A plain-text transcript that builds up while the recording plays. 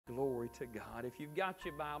to God. If you've got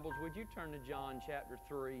your Bibles, would you turn to John chapter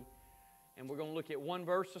 3? And we're going to look at one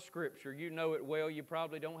verse of Scripture. You know it well. You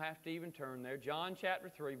probably don't have to even turn there. John chapter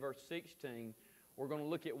 3, verse 16. We're going to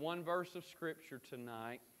look at one verse of Scripture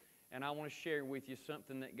tonight. And I want to share with you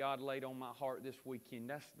something that God laid on my heart this weekend.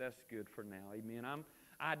 That's good for now. Amen.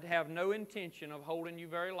 I have no intention of holding you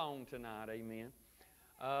very long tonight. Amen.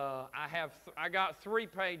 I got 3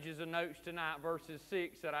 pages of notes tonight versus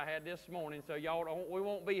 6 that I had this morning. So we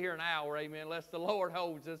won't be here an hour. Amen. Unless the Lord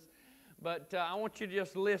holds us. But I want you to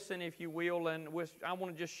just listen, if you will, and I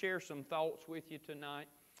want to just share some thoughts with you tonight.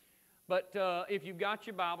 But if you've got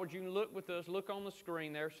your Bibles, you can look with us, look on the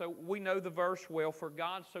screen there. So we know the verse well. For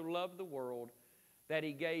God so loved the world that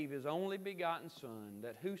He gave His only begotten Son,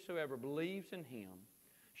 that whosoever believes in Him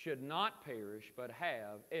should not perish, but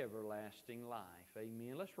have everlasting life.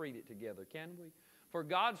 Amen. Let's read it together, can we? For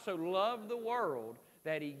God so loved the world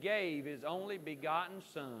that He gave His only begotten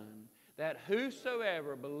Son, that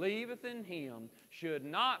whosoever believeth in Him should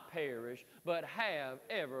not perish, but have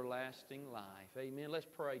everlasting life. Amen. Let's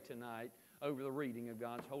pray tonight over the reading of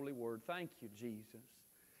God's holy word. Thank you, Jesus.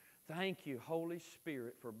 Thank you, Holy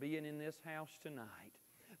Spirit, for being in this house tonight.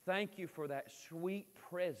 Thank you for that sweet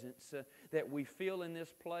presence that we feel in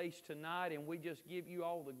this place tonight, and we just give you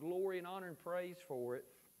all the glory and honor and praise for it.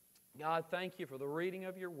 God, thank you for the reading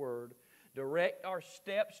of your word. Direct our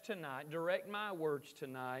steps tonight. Direct my words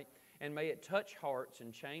tonight. And may it touch hearts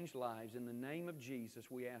and change lives. In the name of Jesus,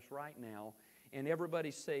 we ask right now. And everybody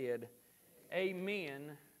said,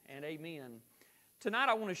 amen and amen. Tonight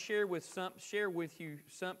I want to share with you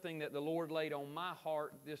something that the Lord laid on my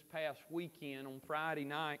heart this past weekend on Friday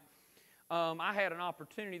night. I had an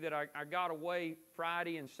opportunity that I got away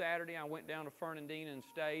Friday and Saturday. I went down to Fernandina and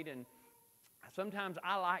stayed. And sometimes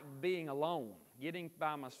I like being alone, getting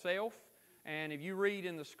by myself. And if you read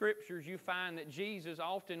in the Scriptures, you find that Jesus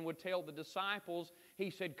often would tell the disciples, He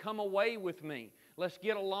said, come away with me. Let's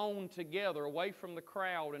get alone together, away from the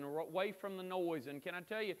crowd and away from the noise. And can I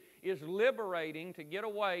tell you, it's liberating to get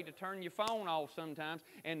away, to turn your phone off sometimes,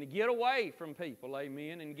 and to get away from people,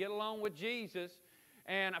 amen, and get along with Jesus.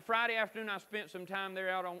 And Friday afternoon, I spent some time there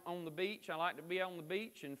out on the beach. I like to be on the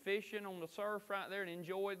beach and fishing on the surf right there, and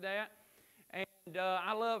enjoyed that. And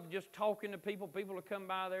I love just talking to people. People will come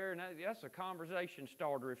by there, and that's a conversation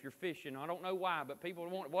starter if you're fishing. I don't know why, but people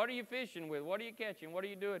want, what are you fishing with? What are you catching? What are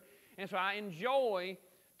you doing? And so I enjoy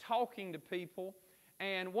talking to people.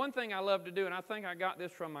 And one thing I love to do, and I think I got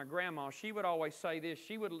this from my grandma, she would always say this.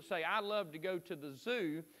 She would say, I love to go to the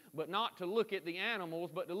zoo, but not to look at the animals,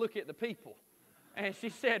 but to look at the people. And she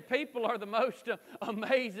said, people are the most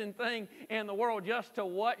amazing thing in the world, just to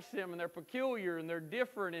watch them. And they're peculiar and they're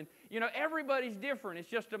different. And, you know, everybody's different.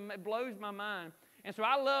 It blows my mind. And so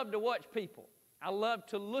I love to watch people. I love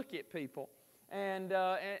to look at people. And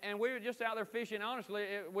we were just out there fishing. Honestly,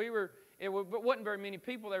 it wasn't very many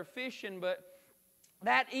people there fishing. But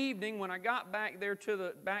that evening, when I got back there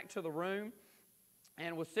back to the room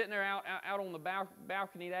and was sitting there out on the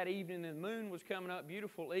balcony that evening, and the moon was coming up,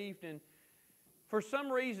 beautiful evening. For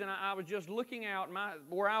some reason, I was just looking out.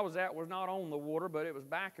 Where I was at was not on the water, but it was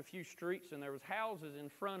back a few streets, and there was houses in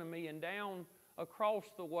front of me. And down across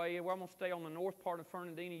the way, where I'm going to stay on the north part of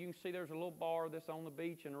Fernandina, you can see there's a little bar that's on the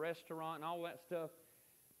beach and a restaurant and all that stuff.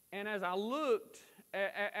 And as I looked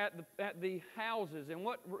at the houses, and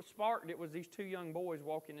what sparked it was these 2 young boys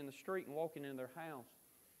walking in the street and walking in their house.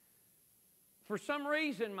 For some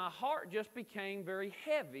reason, my heart just became very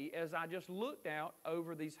heavy as I just looked out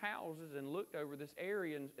over these houses and looked over this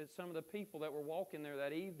area and at some of the people that were walking there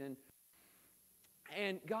that evening.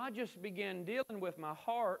 And God just began dealing with my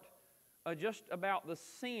heart just about the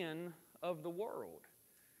sin of the world.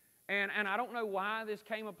 And I don't know why this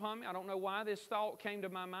came upon me. I don't know why this thought came to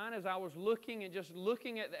my mind. As I was looking and just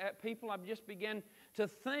looking at people, I just began to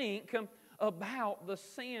think about the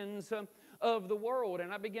sins of the world.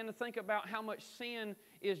 And I began to think about how much sin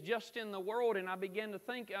is just in the world. And I began to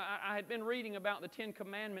think, I had been reading about the 10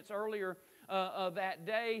 Commandments earlier that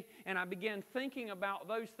day, and I began thinking about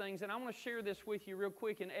those things. And I want to share this with you real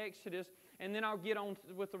quick in Exodus, and then I'll get on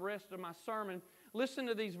with the rest of my sermon. Listen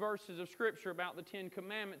to these verses of Scripture about the 10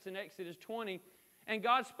 Commandments in Exodus 20. And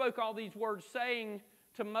God spoke all these words, saying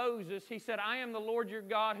to Moses, He said, I am the Lord your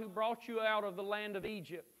God who brought you out of the land of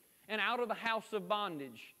Egypt and out of the house of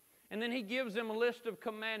bondage. And then He gives them a list of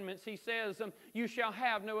commandments. He says, you shall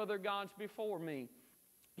have no other gods before me.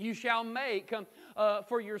 You shall make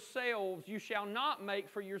for yourselves, you shall not make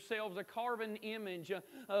for yourselves a carven image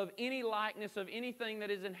of any likeness of anything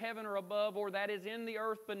that is in heaven or above, or that is in the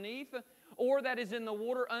earth beneath, or that is in the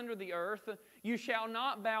water under the earth. You shall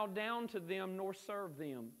not bow down to them nor serve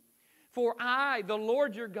them. For I, the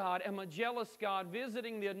Lord your God, am a jealous God,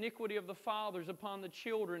 visiting the iniquity of the fathers upon the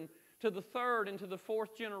children to the third and to the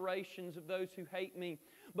fourth generations of those who hate me,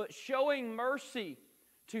 but showing mercy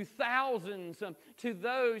to thousands, to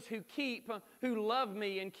those who love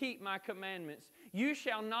me and keep my commandments. You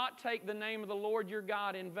shall not take the name of the Lord your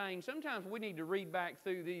God in vain. Sometimes we need to read back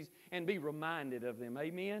through these and be reminded of them.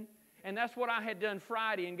 Amen? And that's what I had done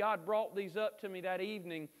Friday, and God brought these up to me that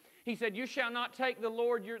evening. He said, you shall not take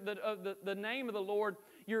the name of the Lord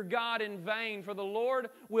your God in vain, for the Lord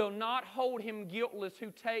will not hold him guiltless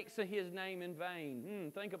who takes his name in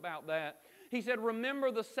vain. Think about that. He said,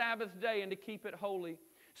 remember the Sabbath day and to keep it holy.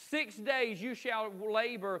 6 days you shall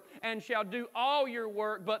labor and shall do all your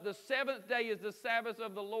work, but the seventh day is the Sabbath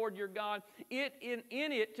of the Lord your God. In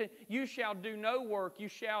it you shall do no work. You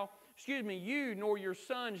nor your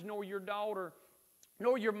sons, nor your daughter,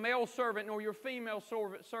 nor your male servant, nor your female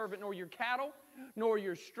servant, nor your cattle, nor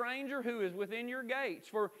your stranger who is within your gates.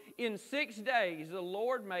 For in 6 days the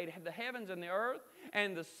Lord made the heavens and the earth,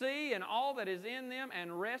 and the sea, and all that is in them,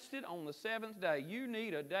 and rested on the seventh day. You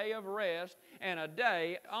need a day of rest and a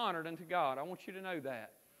day honored unto God. I want you to know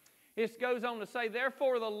that. It goes on to say,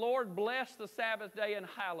 therefore the Lord blessed the Sabbath day and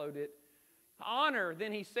hallowed it. Honor,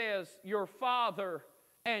 then he says, your father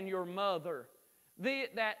and your mother,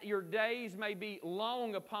 that your days may be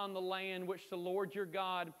long upon the land which the Lord your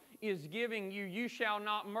God is giving you. You shall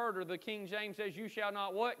not murder. The King James says, you shall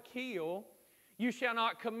not what? Kill. You shall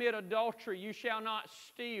not commit adultery. You shall not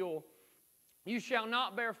steal. You shall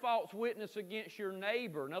not bear false witness against your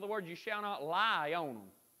neighbor. In other words, you shall not lie on them.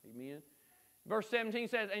 Amen. Verse 17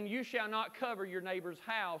 says, and you shall not cover your neighbor's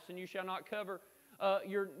house, and you shall not cover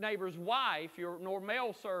your neighbor's wife, nor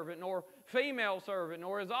male servant, nor female servant,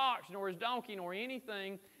 nor his ox, nor his donkey, nor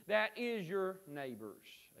anything that is your neighbor's.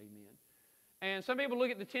 Amen. And some people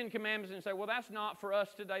look at the Ten Commandments and say, well, that's not for us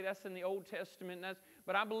today. That's in the Old Testament.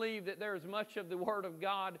 But I believe that there is much of the Word of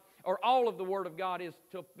God, or all of the Word of God is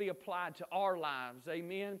to be applied to our lives.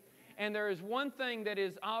 Amen. And there is one thing that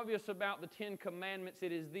is obvious about the Ten Commandments.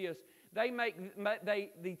 It is this.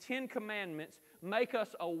 The Ten Commandments make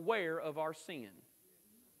us aware of our sin.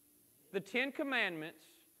 The Ten Commandments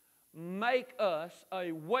make us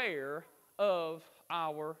aware of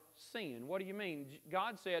our sin. What do you mean?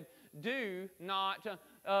 God said, do not,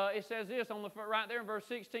 it says this right there in verse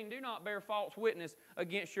 16, do not bear false witness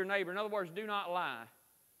against your neighbor. In other words, do not lie.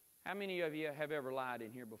 How many of you have ever lied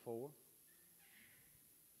in here before?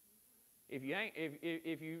 If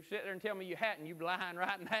you sit there and tell me you hadn't, you're lying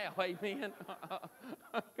right now. Amen.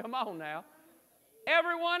 Come on now.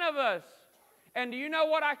 Every one of us. And do you know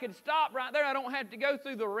what? I could stop right there. I don't have to go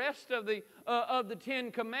through the rest of the Ten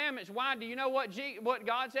Commandments. Why? Do you know what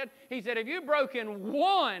God said? He said, if you've broken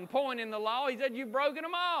one point in the law, he said, you've broken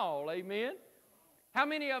them all. Amen. How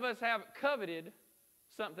many of us have coveted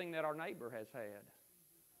something that our neighbor has had?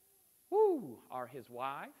 Or his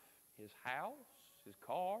wife, his house, his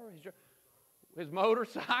car, his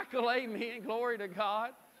motorcycle. Amen. Glory to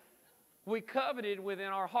God. We coveted within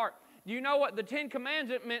our heart. Do you know what? The Ten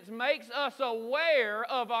Commandments makes us aware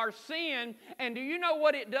of our sin. And do you know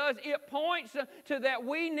what it does? It points to that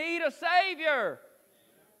we need a Savior.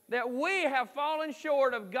 That we have fallen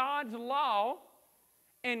short of God's law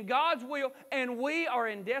and God's will, and we are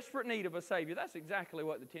in desperate need of a Savior. That's exactly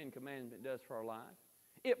what the Ten Commandments does for our life.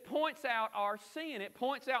 It points out our sin. It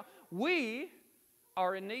points out we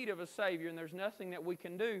are in need of a Savior, and there's nothing that we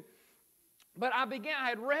can do. But I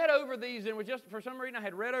had read over these, and just for some reason I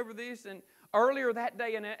had read over these and earlier that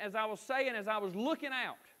day, and as I was looking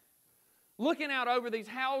out over these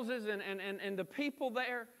houses and the people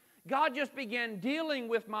there, God just began dealing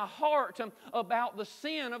with my heart about the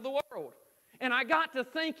sin of the world. And I got to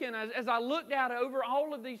thinking, as I looked out over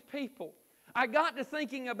all of these people, I got to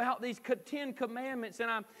thinking about these 10 commandments,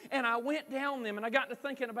 and I went down them, and I got to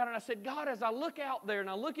thinking about it, and I said, God, as I look out there and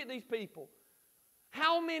I look at these people,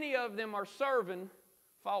 how many of them are serving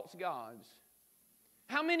false gods?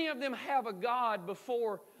 How many of them have a God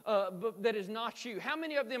that is not you? How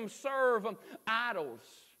many of them serve idols?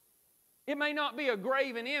 It may not be a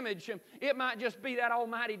graven image. It might just be that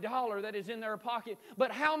almighty dollar that is in their pocket.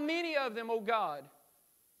 But how many of them, oh God,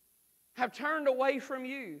 have turned away from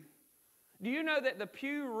you? Do you know that the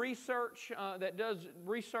Pew Research that does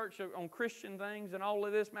research on Christian things and all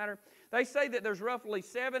of this matter, they say that there's roughly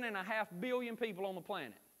 7.5 billion people on the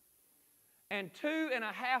planet. And 2.5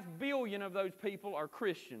 billion of those people are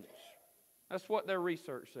Christians. That's what their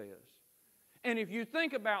research says. And if you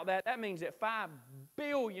think about that, that means that 5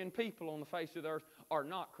 billion people on the face of the earth are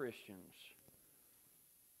not Christians.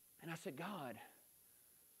 And I said, God,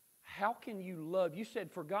 how can you love? You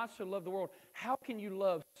said, for God so loved the world. How can you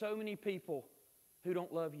love so many people who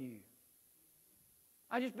don't love you?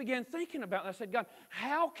 I just began thinking about it. I said, God,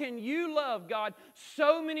 how can you love, God,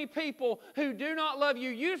 so many people who do not love you?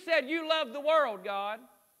 You said you love the world, God.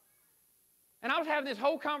 And I was having this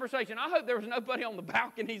whole conversation. I hope there was nobody on the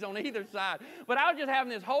balconies on either side. But I was just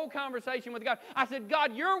having this whole conversation with God. I said,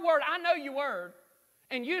 God, your word, I know your word.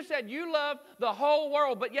 And you said you love the whole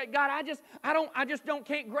world. But yet, God, I just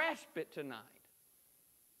can't grasp it tonight.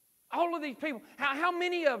 All of these people, how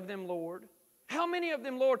many of them, Lord? How many of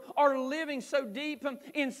them, Lord, are living so deep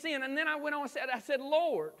in sin? And then I went on and I said,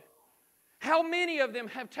 Lord, how many of them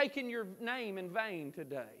have taken your name in vain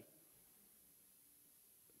today?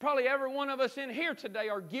 Probably every one of us in here today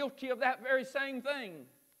are guilty of that very same thing.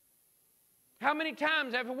 How many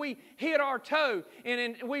times have we hit our toe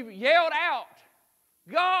and we've yelled out,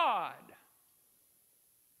 God,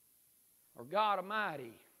 or God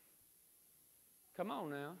Almighty? Come on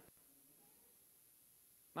now.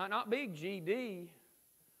 Might not be GD.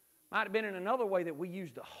 Might have been in another way that we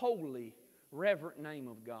use the holy, reverent name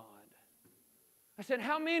of God. I said,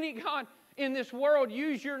 how many, God, in this world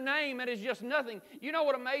use your name and it's just nothing? You know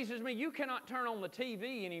what amazes me? You cannot turn on the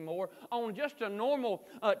TV anymore, on just a normal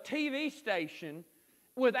TV station,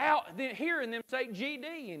 without hearing them say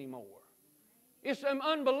GD anymore. It's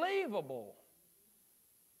unbelievable.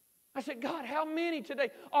 I said, God, how many today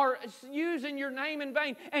are using your name in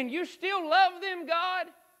vain and you still love them, God?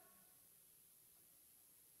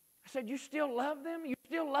 I said, you still love them? You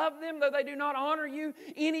still love them though they do not honor you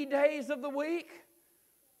any days of the week?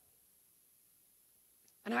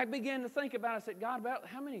 And I began to think about it. I said, God, about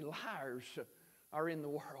how many liars are in the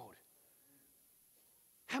world?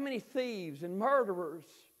 How many thieves and murderers?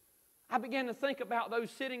 I began to think about those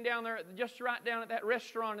sitting down there, just right down at that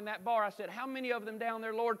restaurant and that bar. I said, how many of them down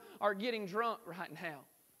there, Lord, are getting drunk right now?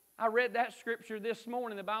 I read that scripture this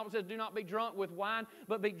morning. The Bible says, do not be drunk with wine,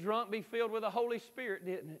 but be drunk, be filled with the Holy Spirit,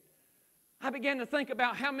 didn't it? I began to think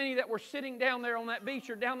about how many that were sitting down there on that beach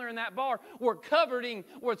or down there in that bar was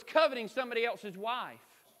coveting somebody else's wife,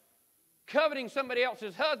 coveting somebody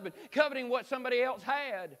else's husband, coveting what somebody else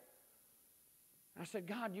had. I said,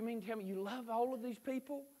 God, you mean to tell me you love all of these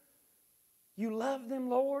people? You love them,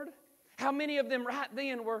 Lord? How many of them right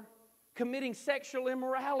then were committing sexual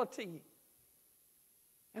immorality?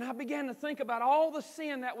 And I began to think about all the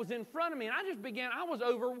sin that was in front of me. And I was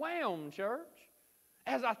overwhelmed, church.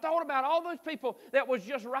 As I thought about all those people that was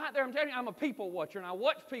just right there. I'm telling you, I'm a people watcher. And I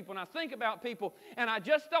watch people and I think about people. And I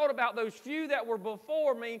just thought about those few that were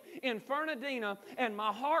before me in Fernandina. And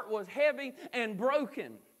my heart was heavy and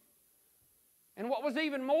broken. And what was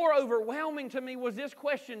even more overwhelming to me was this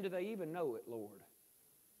question: do they even know it, Lord?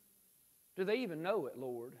 Do they even know it,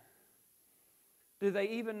 Lord? Do they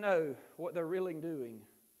even know what they're really doing?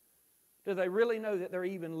 Do they really know that they're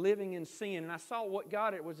even living in sin? And I saw what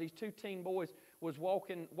God, it was these two teen boys was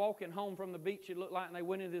walking home from the beach, it looked like, and they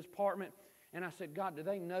went into this apartment. And I said, God, do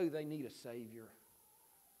they know they need a Savior?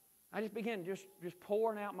 I just began just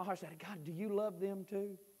pouring out my heart. I said, God, do you love them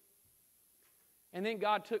too? And then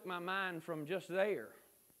God took my mind from just there,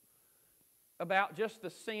 about just the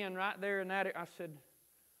sin right there in that. I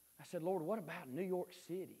said, Lord, what about New York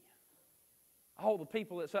City? All the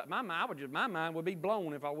people that's up, my mind would be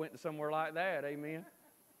blown if I went to somewhere like that, amen.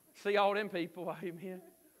 See all them people, amen.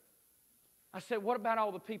 I said, what about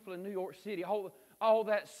all the people in New York City, all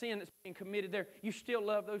that sin that's being committed there? You still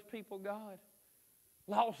love those people, God?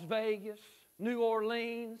 Las Vegas, New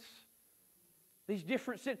Orleans, these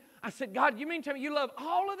different cities. I said, God, you mean to tell me you love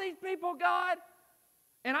all of these people, God?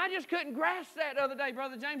 And I just couldn't grasp that the other day,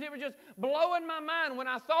 Brother James. It was just blowing my mind when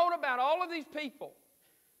I thought about all of these people.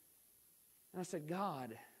 And I said,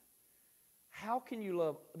 God, how can you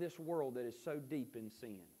love this world that is so deep in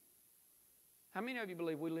sin? How many of you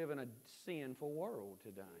believe we live in a sinful world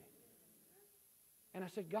today? And I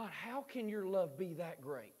said, God, how can your love be that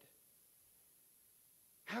great?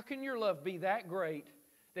 How can your love be that great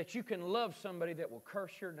that you can love somebody that will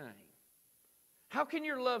curse your name? How can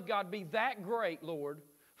your love, God, be that great, Lord,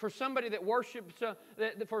 for somebody that worships,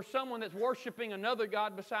 for someone that's worshiping another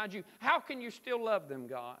God besides you? How can you still love them,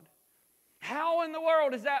 God? How in the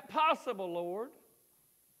world is that possible, Lord?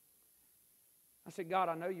 I said, God,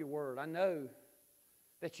 I know your word. I know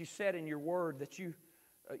that you said in your word that you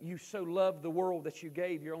so loved the world that you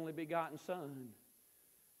gave your only begotten Son.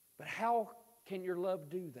 But how can your love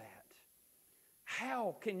do that?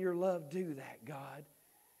 How can your love do that, God?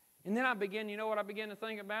 And then you know what I began to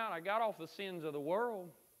think about? I got off the sins of the world.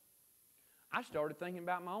 I started thinking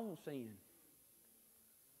about my own sin.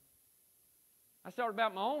 I started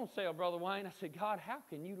about my own self, Brother Wayne. I said, God, how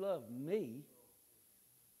can you love me?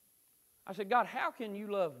 I said, God, how can you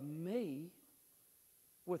love me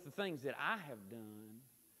with the things that I have done,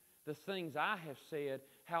 the things I have said,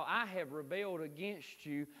 how I have rebelled against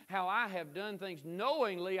you, how I have done things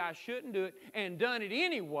knowingly I shouldn't do it and done it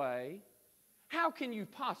anyway? How can you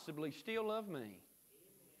possibly still love me?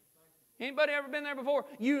 Anybody ever been there before?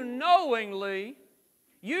 You knowingly,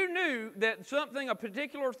 you knew that something, a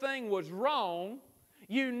particular thing was wrong.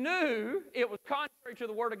 You knew it was contrary to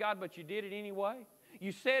the Word of God, but you did it anyway.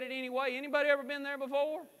 You said it anyway. Anybody ever been there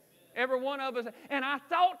before? Every one of us. And I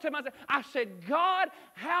thought to myself, I said, God,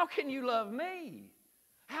 how can you love me?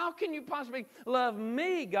 How can you possibly love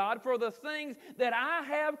me, God, for the things that I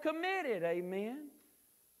have committed? Amen.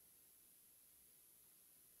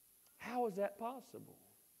 How is that possible?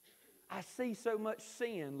 I see so much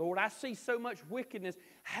sin, Lord. I see so much wickedness.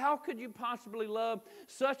 How could you possibly love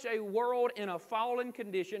such a world in a fallen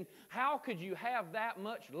condition? How could you have that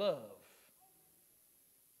much love?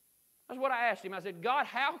 That's what I asked him. I said, God,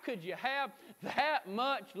 how could you have that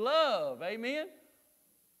much love? Amen?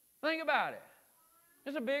 Think about it.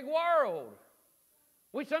 It's a big world.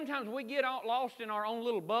 Sometimes we get lost in our own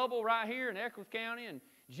little bubble right here in Eccles County and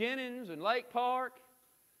Jennings and Lake Park.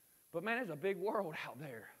 But man, there's a big world out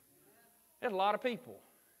there. There's a lot of people.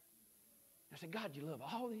 I said, God, you love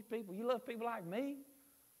all these people? You love people like me?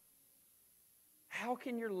 How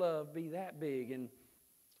can your love be that big? And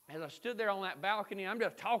as I stood there on that balcony, I'm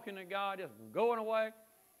just talking to God, just going away.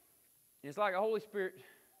 And it's like the Holy Spirit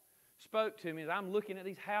spoke to me as I'm looking at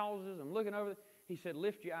these houses, I'm looking over. He said,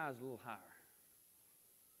 lift your eyes a little higher.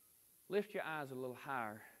 Lift your eyes a little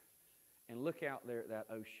higher and look out there at that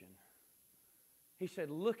ocean. He said,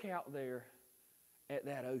 look out there at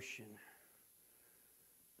that ocean.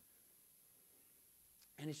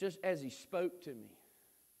 And it's just as he spoke to me,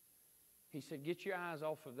 he said, get your eyes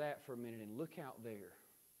off of that for a minute and look out there.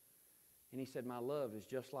 And he said, my love is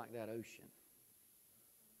just like that ocean.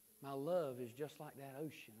 My love is just like that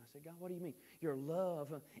ocean. I said, God, what do you mean? Your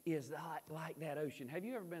love is like that ocean. Have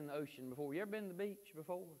you ever been in the ocean before? You ever been to the beach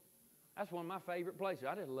before? That's one of my favorite places.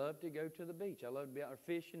 I just love to go to the beach. I love to be out there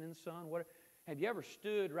fishing in the sun. Whatever. Have you ever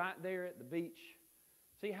stood right there at the beach?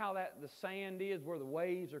 See how the sand is where the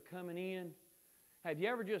waves are coming in? Have you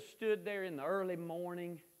ever just stood there in the early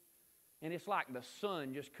morning and it's like the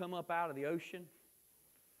sun just come up out of the ocean?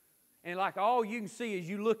 And like all you can see as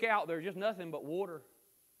you look out there, just nothing but water.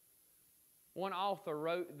 One author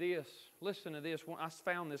wrote this. Listen to this. I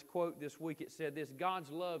found this quote this week. It said this: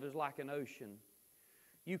 God's love is like an ocean.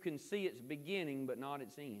 You can see its beginning, but not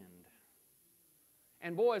its end.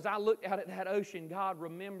 And boy, as I looked out at that ocean, God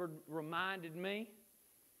reminded me,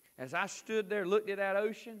 as I stood there, looked at that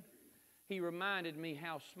ocean, He reminded me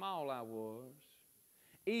how small I was,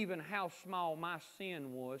 even how small my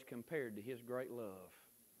sin was compared to His great love.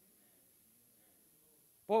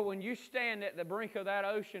 Boy, when you stand at the brink of that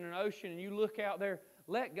ocean and you look out there,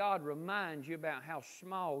 let God remind you about how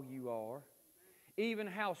small you are, even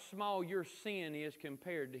how small your sin is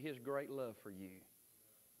compared to His great love for you.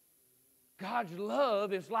 God's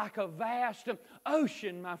love is like a vast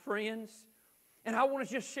ocean, my friends. And I want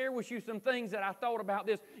to just share with you some things that I thought about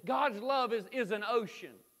this. God's love is an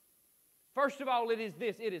ocean. First of all, it is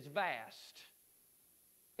this: it is vast.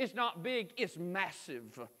 It's not big, it's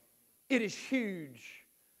massive. It is huge.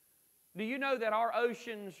 Do you know that our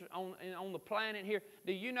oceans on the planet here,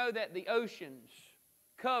 do you know that the oceans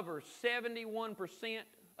cover 71%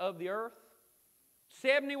 of the earth?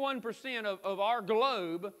 71% of our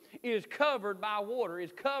globe is covered by water,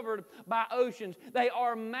 is covered by oceans. They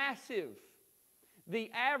are massive.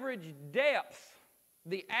 The average depth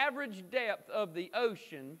of the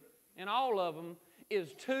ocean, and all of them,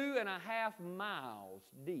 is 2.5 miles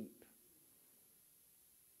deep.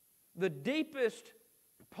 The deepest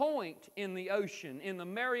point in the ocean, in the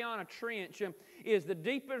Mariana Trench, is the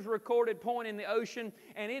deepest recorded point in the ocean,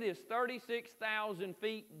 and it is 36,000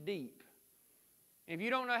 feet deep. If you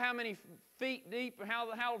don't know how many feet deep,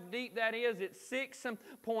 how deep that is, it's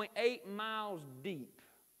 6.8 miles deep.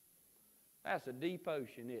 That's a deep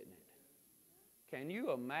ocean, isn't it? Can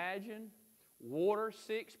you imagine water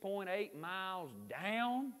 6.8 miles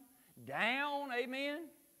down? Down, amen?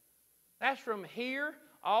 That's from here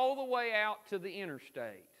all the way out to the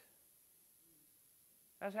interstate.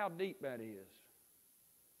 That's how deep that is.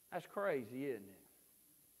 That's crazy, isn't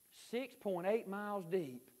it? 6.8 miles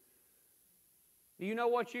deep. Do you know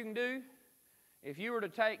what you can do? If you were to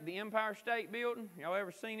take the Empire State Building, y'all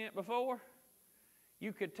ever seen it before?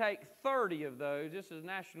 You could take 30 of those. This is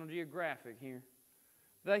National Geographic here.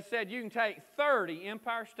 They said you can take 30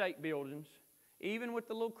 Empire State Buildings, even with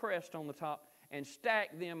the little crest on the top, and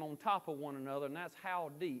stack them on top of one another, and that's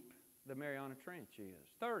how deep the Mariana Trench is.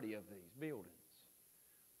 30 of these buildings.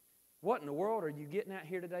 What in the world are you getting at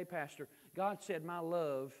here today, Pastor? God said, my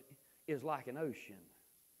love is like an ocean.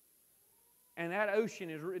 And that ocean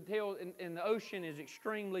and the ocean is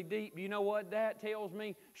extremely deep. You know what that tells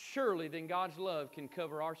me? Surely then God's love can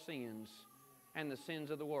cover our sins and the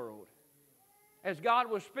sins of the world. As God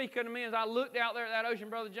was speaking to me, as I looked out there at that ocean,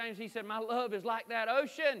 Brother James, he said, my love is like that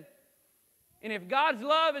ocean. And if God's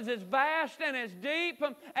love is as vast and as deep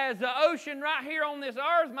as the ocean right here on this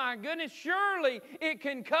earth, my goodness, surely it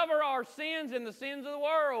can cover our sins and the sins of the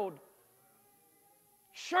world.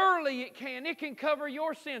 Surely it can. It can cover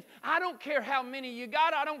your sins. I don't care how many you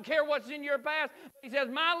got. I don't care what's in your past. He says,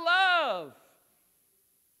 my love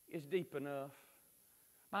is deep enough.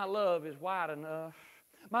 My love is wide enough.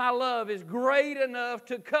 My love is great enough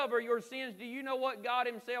to cover your sins. Do you know what God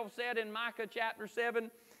Himself said in Micah chapter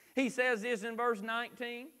 7? He says this in verse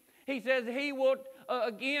 19. He says He will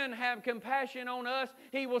again have compassion on us.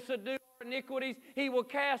 He will subdue our iniquities. He will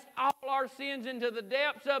cast all our sins into the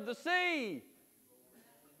depths of the sea.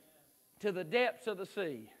 To the depths of the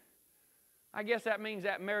sea. I guess that means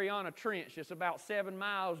that Mariana Trench is about 7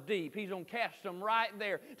 miles deep. He's going to cast them right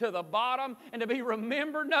there to the bottom and to be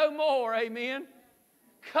remembered no more. Amen.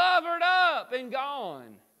 Covered up and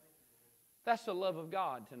gone. That's the love of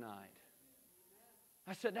God tonight.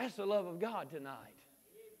 I said, that's the love of God tonight.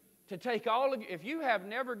 To take all of you, if you have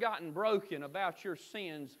never gotten broken about your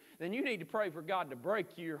sins, then you need to pray for God to break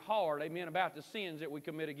your heart, amen, about the sins that we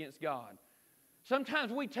commit against God.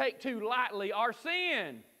 Sometimes we take too lightly our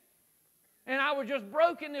sin. And I was just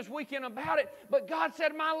broken this weekend about it, but God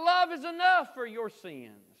said, my love is enough for your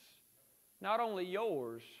sins. Not only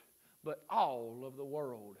yours, but all of the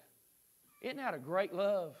world. Isn't that a great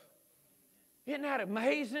love? Isn't that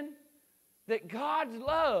amazing? That God's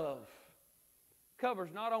love covers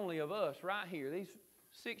not only of us right here, these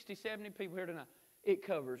 60, 70 people here tonight, it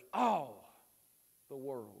covers all the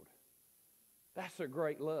world. That's a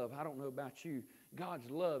great love. I don't know about you. God's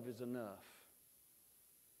love is enough.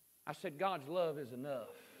 I said God's love is enough.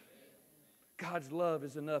 God's love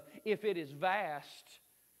is enough. If it is vast,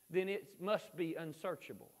 then it must be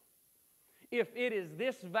unsearchable. If it is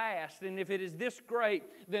this vast and if it is this great,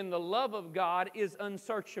 then the love of God is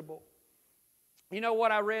unsearchable. You know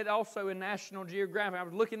what I read also in National Geographic? I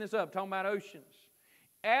was looking this up, talking about oceans.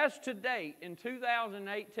 As to date, in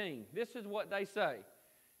 2018, this is what they say.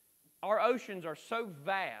 Our oceans are so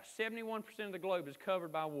vast, 71% of the globe is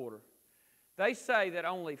covered by water. They say that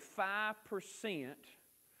only 5%,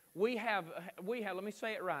 we have, let me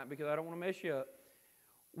say it right because I don't want to mess you up.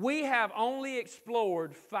 We have only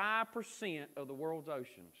explored 5% of the world's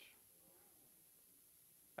oceans.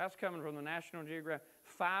 That's coming from the National Geographic.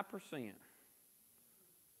 5%.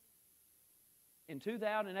 In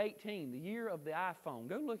 2018, the year of the iPhone,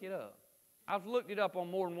 go look it up. I've looked it up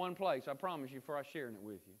on more than one place, I promise you, before I'm sharing it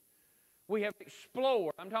with you. We have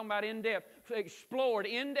explored, I'm talking about in depth, explored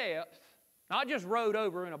in depth, not just rowed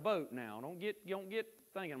over in a boat now. Don't get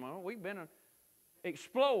thinking, well, we've been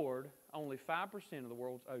explored only 5% of the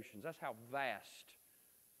world's oceans. That's how vast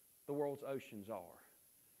the world's oceans are.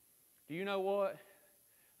 Do you know what?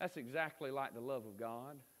 That's exactly like the love of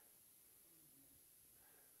God.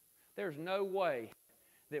 There's no way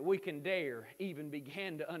that we can dare even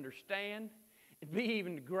begin to understand,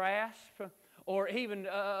 even to grasp, or even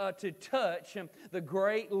to touch the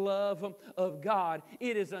great love of God.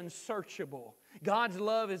 It is unsearchable. God's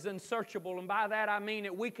love is unsearchable, and by that I mean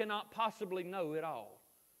that we cannot possibly know it all.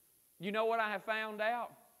 You know what I have found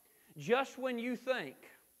out? Just when you think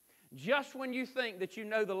that you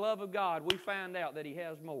know the love of God, we find out that He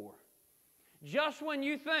has more. Just when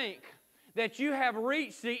you think that you have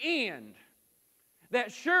reached the end,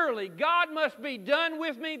 that surely God must be done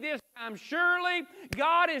with me this time. Surely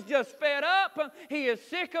God is just fed up. He is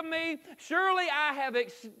sick of me. Surely I have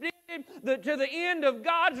extended to the end of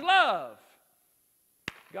God's love.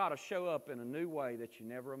 God will show up in a new way that you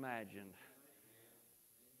never imagined.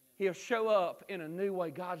 He'll show up in a new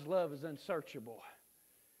way. God's love is unsearchable.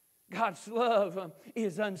 God's love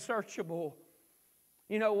is unsearchable.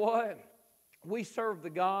 You know what? We serve the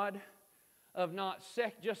God of not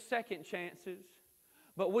just second chances,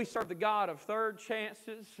 but we serve the God of third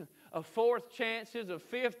chances, of fourth chances, of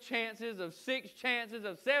fifth chances, of sixth chances,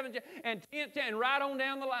 of seventh and 10th and right on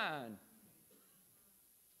down the line.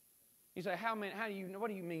 You say, what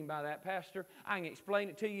do you mean by that, Pastor? I can explain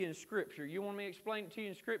it to you in Scripture. You want me to explain it to you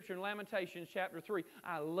in Scripture in Lamentations chapter 3.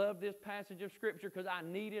 I love this passage of Scripture because I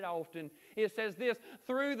need it often. It says this,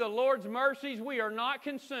 through the Lord's mercies we are not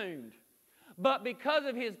consumed. But because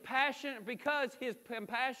of His passion, because His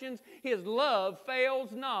compassions, His love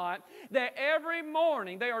fails not, that every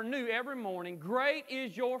morning, they are new every morning, great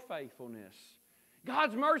is your faithfulness.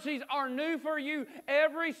 God's mercies are new for you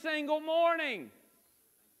every single morning.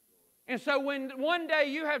 And so when one day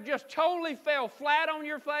you have just totally fell flat on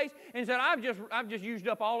your face and said, I've just used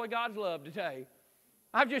up all of God's love today.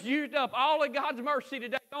 I've just used up all of God's mercy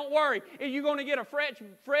today. Don't worry. You're going to get a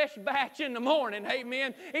fresh batch in the morning.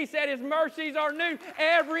 Amen. He said His mercies are new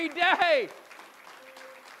every day.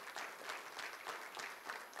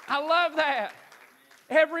 I love that.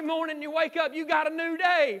 Every morning you wake up, you got a new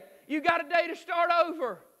day. You got a day to start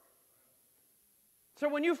over. So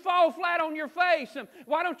when you fall flat on your face,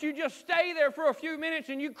 why don't you just stay there for a few minutes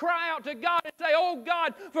and you cry out to God and say, oh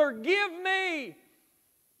God, forgive me.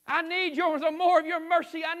 I need more of your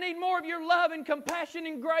mercy. I need more of your love and compassion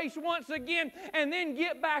and grace once again. And then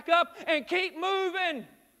get back up and keep moving.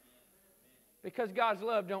 Because God's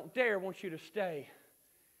love don't dare want you to stay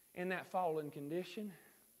in that fallen condition.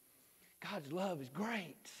 God's love is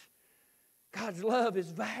great. God's love is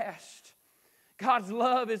vast. God's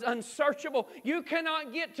love is unsearchable. You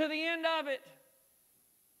cannot get to the end of it.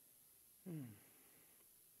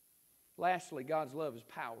 Lastly, God's love is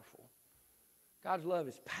powerful. God's love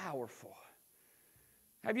is powerful.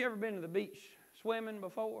 Have you ever been to the beach swimming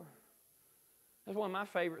before? That's one of my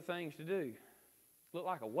favorite things to do. Look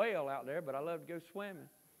like a whale out there, but I love to go swimming.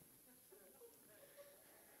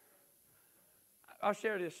 I'll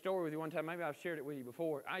share this story with you one time. Maybe I've shared it with you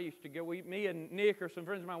before. I used to go, me and Nick or some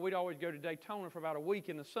friends of mine, we'd always go to Daytona for about a week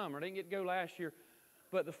in the summer. I didn't get to go last year.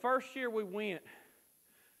 But the first year we went,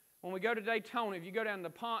 when we go to Daytona, if you go down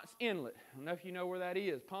to Ponce Inlet, I don't know if you know where that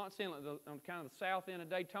is. Ponce Inlet, on kind of the south end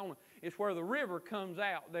of Daytona, it's where the river comes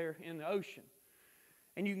out there in the ocean.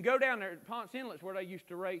 And you can go down there. Ponce Inlet's where they used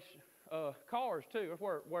to race cars too. That's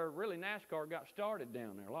where really NASCAR got started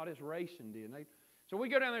down there. A lot of this racing did. So we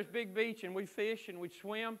go down there, this big beach, and we fish and we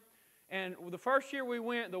swim. And the first year we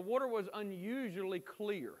went, the water was unusually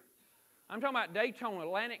clear. I'm talking about Daytona,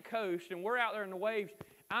 Atlantic coast, and we're out there in the waves.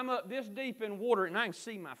 I'm up this deep in water, and I can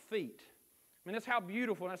see my feet. I mean, that's how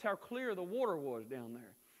beautiful, and that's how clear the water was down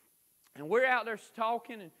there. And we're out there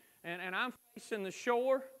talking, and I'm facing the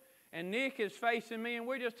shore, and Nick is facing me, and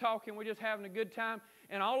we're just talking, we're just having a good time.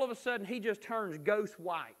 And all of a sudden, he just turns ghost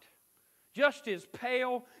white. Just as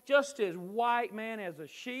pale, just as white, man, as a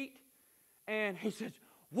sheet. And he says,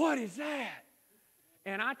 what is that?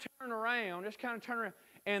 And I turn around, just kind of turn around,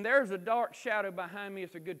 and there's a dark shadow behind me.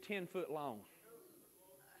 It's a good 10 foot long.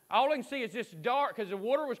 All I can see is this dark, because the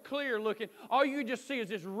water was clear looking. All you just see is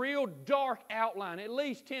this real dark outline, at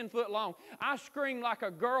least 10 foot long. I screamed like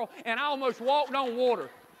a girl, and I almost walked on water.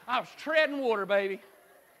 I was treading water, baby.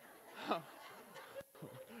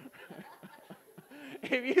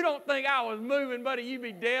 If you don't think I was moving, buddy, you'd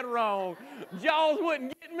be dead wrong. Jaws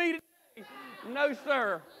wouldn't get me today. No,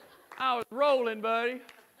 sir. I was rolling, buddy.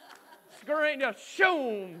 Screaming, just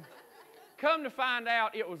shoom. Come to find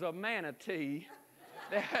out, it was a manatee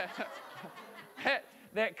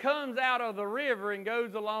that comes out of the river and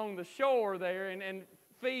goes along the shore there and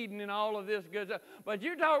feeding and all of this good stuff. But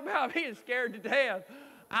you talk about being scared to death.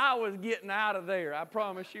 I was getting out of there. I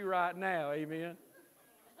promise you right now. Amen.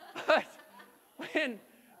 But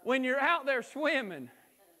when you're out there swimming,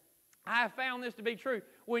 I have found this to be true.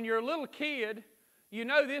 When you're a little kid, you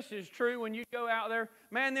know this is true when you go out there.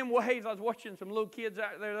 Man, them waves, I was watching some little kids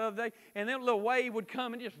out there the other day, and that little wave would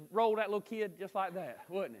come and just roll that little kid just like that,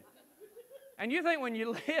 wouldn't it? And you think when you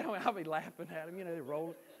little, I'll be laughing at them, they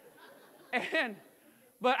roll it.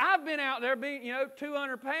 But I've been out there being,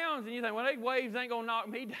 200 pounds, and you think, well, these waves ain't going to knock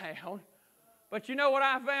me down. But you know what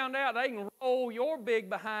I found out? They can roll your big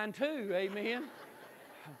behind too, amen?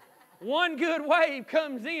 One good wave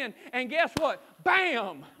comes in, and guess what?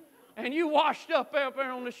 Bam! And you washed up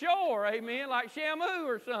there on the shore, amen, like Shamu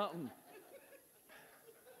or something.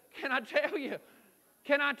 Can I tell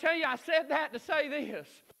you, I said that to say this.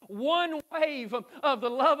 One wave of the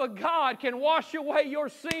love of God can wash away your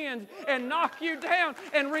sins and knock you down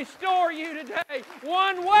and restore you today.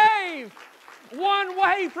 One wave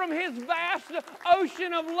from His vast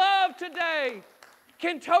ocean of love today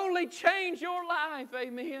can totally change your life,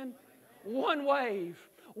 amen. One wave,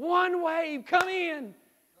 come in.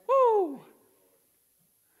 Woo!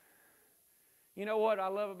 You know what I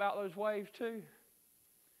love about those waves too?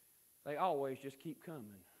 They always just keep coming.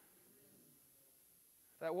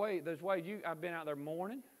 Those waves, I've been out there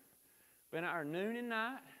morning, been out there noon and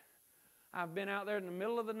night. I've been out there in the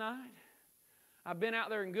middle of the night. I've been out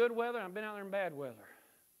there in good weather, and I've been out there in bad weather.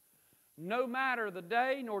 No matter the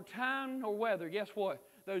day, nor time, nor weather, guess what?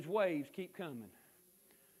 Those waves keep coming.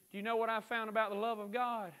 Do you know what I found about the love of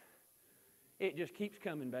God? It just keeps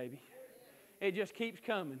coming, baby. It just keeps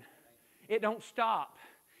coming. It don't stop.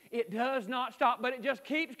 It does not stop, but it just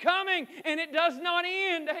keeps coming, and it does not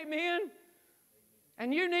end. Amen.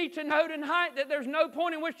 And you need to know tonight that there's no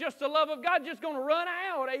point in which just the love of God is just going to run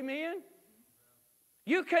out. Amen.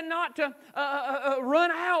 You cannot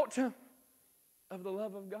run out of the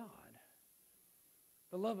love of God.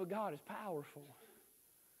 The love of God is powerful.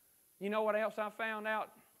 You know what else I found out?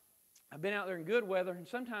 I've been out there in good weather, and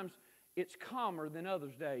sometimes it's calmer than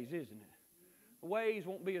others days, isn't it? The waves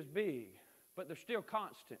won't be as big, but they're still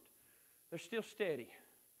constant. They're still steady.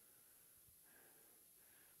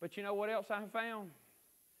 But you know what else I found?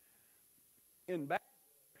 In bad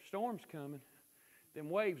storms coming, them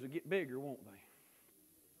waves will get bigger, won't they?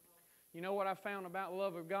 You know what I found about the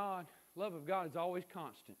love of God? Love of God is always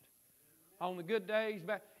constant. On the good days,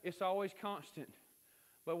 it's always constant.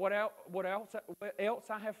 But what else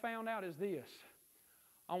I have found out is this.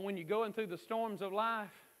 When you're going through the storms of life,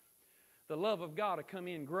 the love of God will come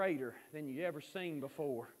in greater than you've ever seen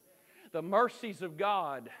before. The mercies of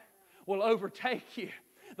God will overtake you.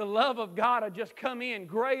 The love of God will just come in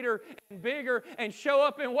greater and bigger and show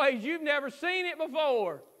up in ways you've never seen it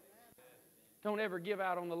before. Don't ever give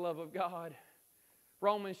out on the love of God.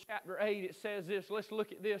 Romans chapter 8, it says this. Let's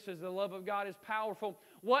look at this as the love of God is powerful.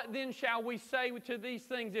 What then shall we say to these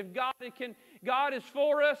things? If God is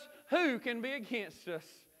for us, who can be against us?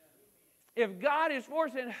 If God is for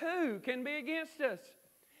us, then who can be against us?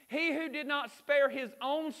 He who did not spare His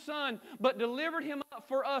own Son, but delivered Him up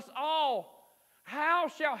for us all, how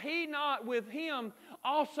shall He not with Him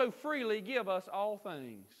also freely give us all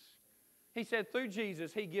things? He said through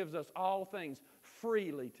Jesus, He gives us all things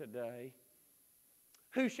freely today.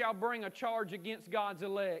 Who shall bring a charge against God's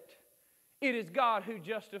elect? It is God who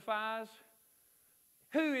justifies.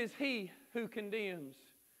 Who is He who condemns?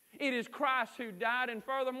 It is Christ who died and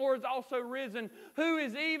furthermore is also risen, who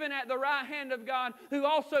is even at the right hand of God, who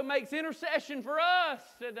also makes intercession for us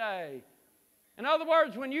today. In other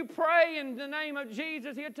words, when you pray in the name of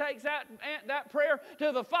Jesus, He takes that prayer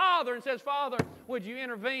to the Father and says, Father, would you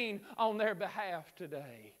intervene on their behalf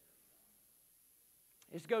today?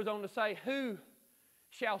 It goes on to say, who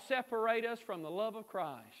shall separate us from the love of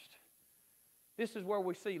Christ? This is where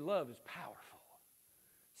we see love is powerful.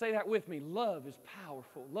 Say that with me. Love is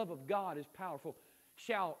powerful. Love of God is powerful.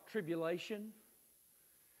 Shall tribulation,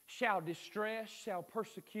 shall distress, shall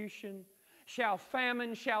persecution, shall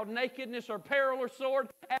famine, shall nakedness, or peril, or sword,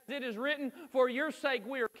 as it is written, for your sake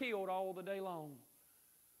we are killed all the day long.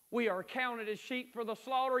 We are counted as sheep for the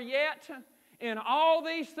slaughter, yet in all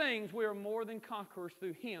these things we are more than conquerors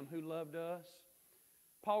through Him who loved us.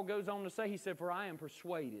 Paul goes on to say, he said, for I am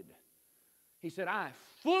persuaded. He said, I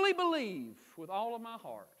fully believe with all of my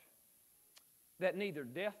heart that neither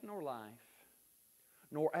death nor life,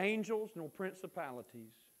 nor angels, nor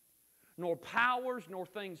principalities, nor powers, nor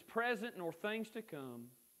things present, nor things to come,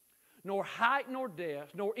 nor height, nor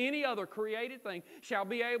depth, nor any other created thing shall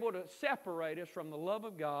be able to separate us from the love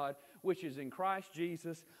of God, which is in Christ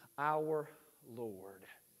Jesus our Lord.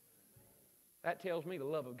 That tells me the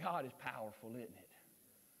love of God is powerful, isn't it?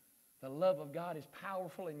 The love of God is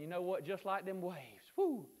powerful, and you know what? Just like them waves,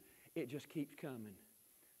 whoo, it just keeps coming,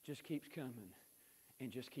 just keeps coming, and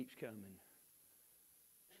just keeps coming.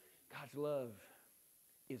 God's love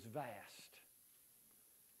is vast.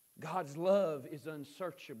 God's love is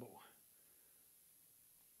unsearchable.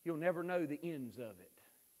 You'll never know the ends of it.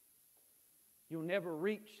 You'll never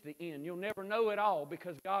reach the end. You'll never know it all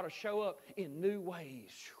because God will show up in new ways.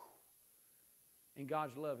 And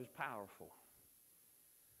God's love is powerful.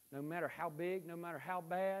 No matter how big, no matter how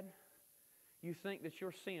bad you think that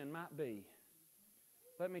your sin might be,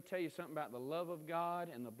 let me tell you something about the love of God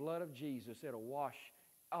and the blood of Jesus. It'll wash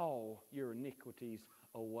all your iniquities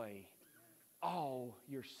away. All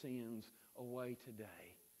your sins away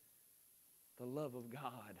today. The love of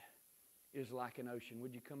God is like an ocean.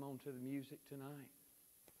 Would you come on to the music tonight?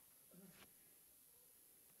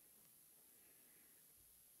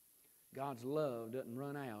 God's love doesn't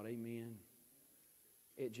run out. Amen.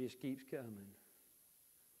 It just keeps coming.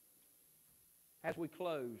 As we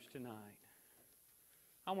close tonight,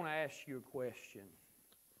 I want to ask you a question.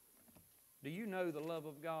 Do you know the love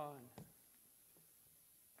of God?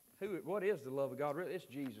 What is the love of God? Really, it's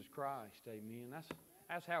Jesus Christ. Amen.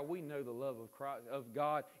 That's how we know the love of Christ, of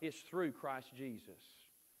God. It's through Christ Jesus.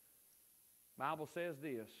 The Bible says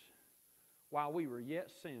this, while we were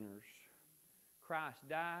yet sinners, Christ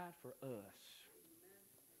died for us.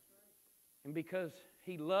 And because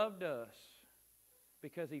He loved us,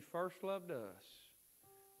 because He first loved us,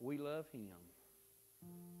 we love Him.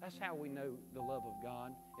 That's how we know the love of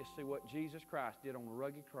God, is through what Jesus Christ did on a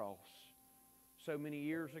rugged cross so many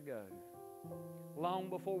years ago. Long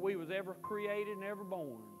before we was ever created and ever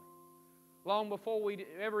born. Long before we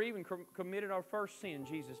ever even committed our first sin,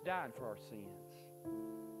 Jesus died for our sins.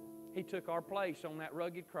 He took our place on that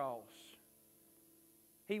rugged cross.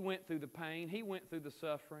 He went through the pain. He went through the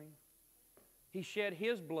suffering. He shed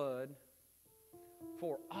His blood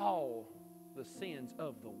for all the sins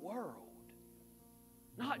of the world.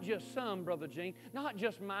 Not just some, Brother Gene. Not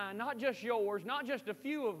just mine. Not just yours. Not just a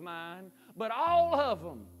few of mine. But all of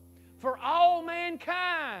them. For all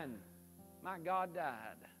mankind. My God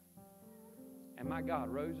died. And my God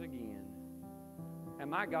rose again. And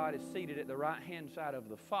my God is seated at the right-hand side of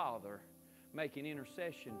the Father, making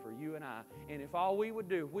intercession for you and I. And if all we would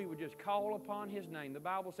do, if we would just call upon His name. The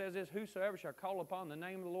Bible says this, whosoever shall call upon the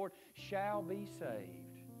name of the Lord shall be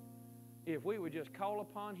saved. If we would just call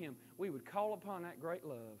upon Him, we would call upon that great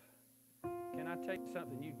love. Can I tell you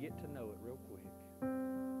something? You get to know it real quick.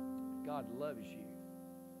 God loves you.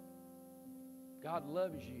 God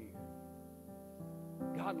loves you.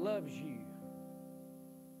 God loves you.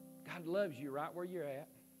 God loves you right where you're at.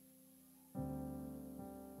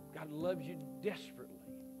 God loves you desperately.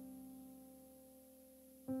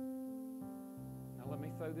 Now let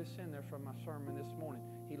me throw this in there from my sermon this morning.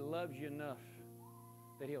 He loves you enough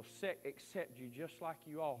that He'll accept you just like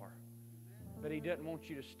you are. But He doesn't want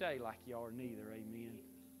you to stay like you are neither. Amen.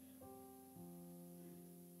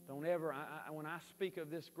 Don't ever, when I speak of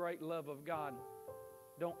this great love of God,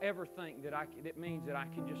 don't ever think that it means that I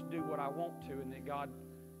can just do what I want to and that God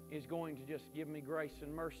is going to just give me grace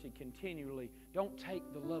and mercy continually. Don't take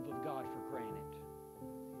the love of God for granted.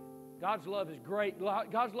 God's love is great.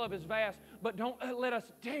 God's love is vast, but don't let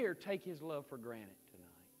us dare take His love for granted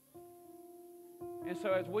tonight. And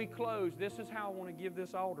so as we close, this is how I want to give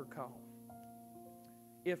this altar call.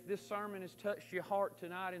 If this sermon has touched your heart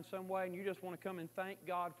tonight in some way and you just want to come and thank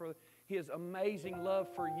God for His amazing love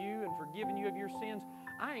for you and forgiving you of your sins,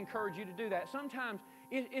 I encourage you to do that. Sometimes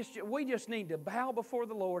we just need to bow before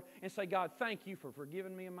the Lord and say, God, thank you for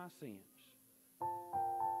forgiving me of my sins.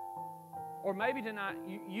 Or maybe tonight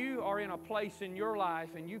you are in a place in your life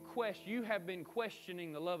and you have been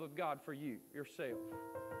questioning the love of God for you, yourself.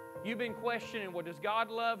 You've been questioning, well, does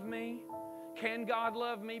God love me? Can God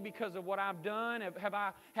love me because of what I've done?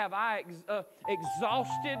 Have I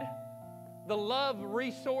exhausted the love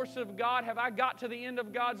resource of God? Have I got to the end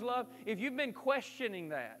of God's love? If you've been questioning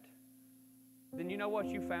that, then you know what?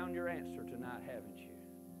 You found your answer tonight, haven't you?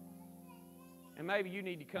 And maybe you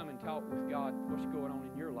need to come and talk with God what's going on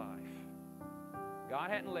in your life.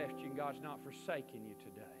 God hadn't left you and God's not forsaken you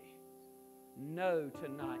today. Know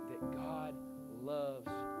tonight that God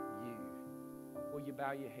loves you. Will you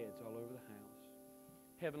bow your heads all over the house?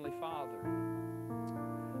 Heavenly Father,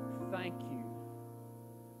 thank you.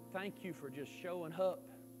 Thank you for just showing up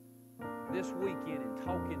this weekend and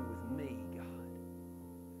talking with me, God.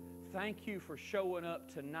 Thank you for showing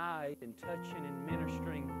up tonight and touching and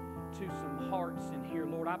ministering to some hearts in here.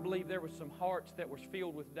 Lord, I believe there were some hearts that were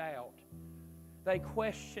filled with doubt. They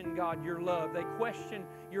question, God, your love. They question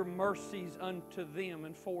your mercies unto them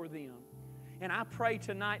and for them. And I pray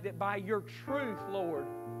tonight that by your truth, Lord,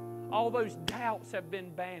 all those doubts have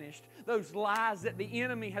been banished. Those lies that the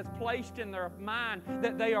enemy has placed in their mind,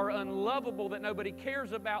 that they are unlovable, that nobody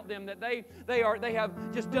cares about them, that they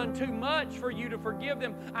have just done too much for you to forgive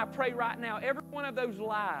them. I pray right now, every one of those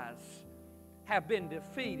lies have been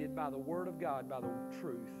defeated by the Word of God, by the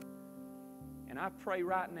truth. And I pray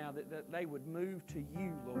right now that they would move to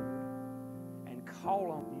you, Lord, and call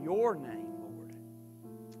on your name, Lord.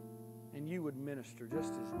 And you would minister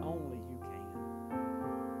just as only you can.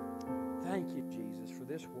 Thank you, Jesus, for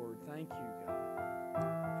this word. Thank you,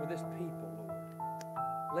 God, for this people, Lord.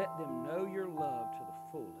 Let them know your love to the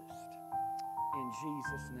fullest. In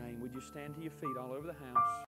Jesus' name, would you stand to your feet all over the house?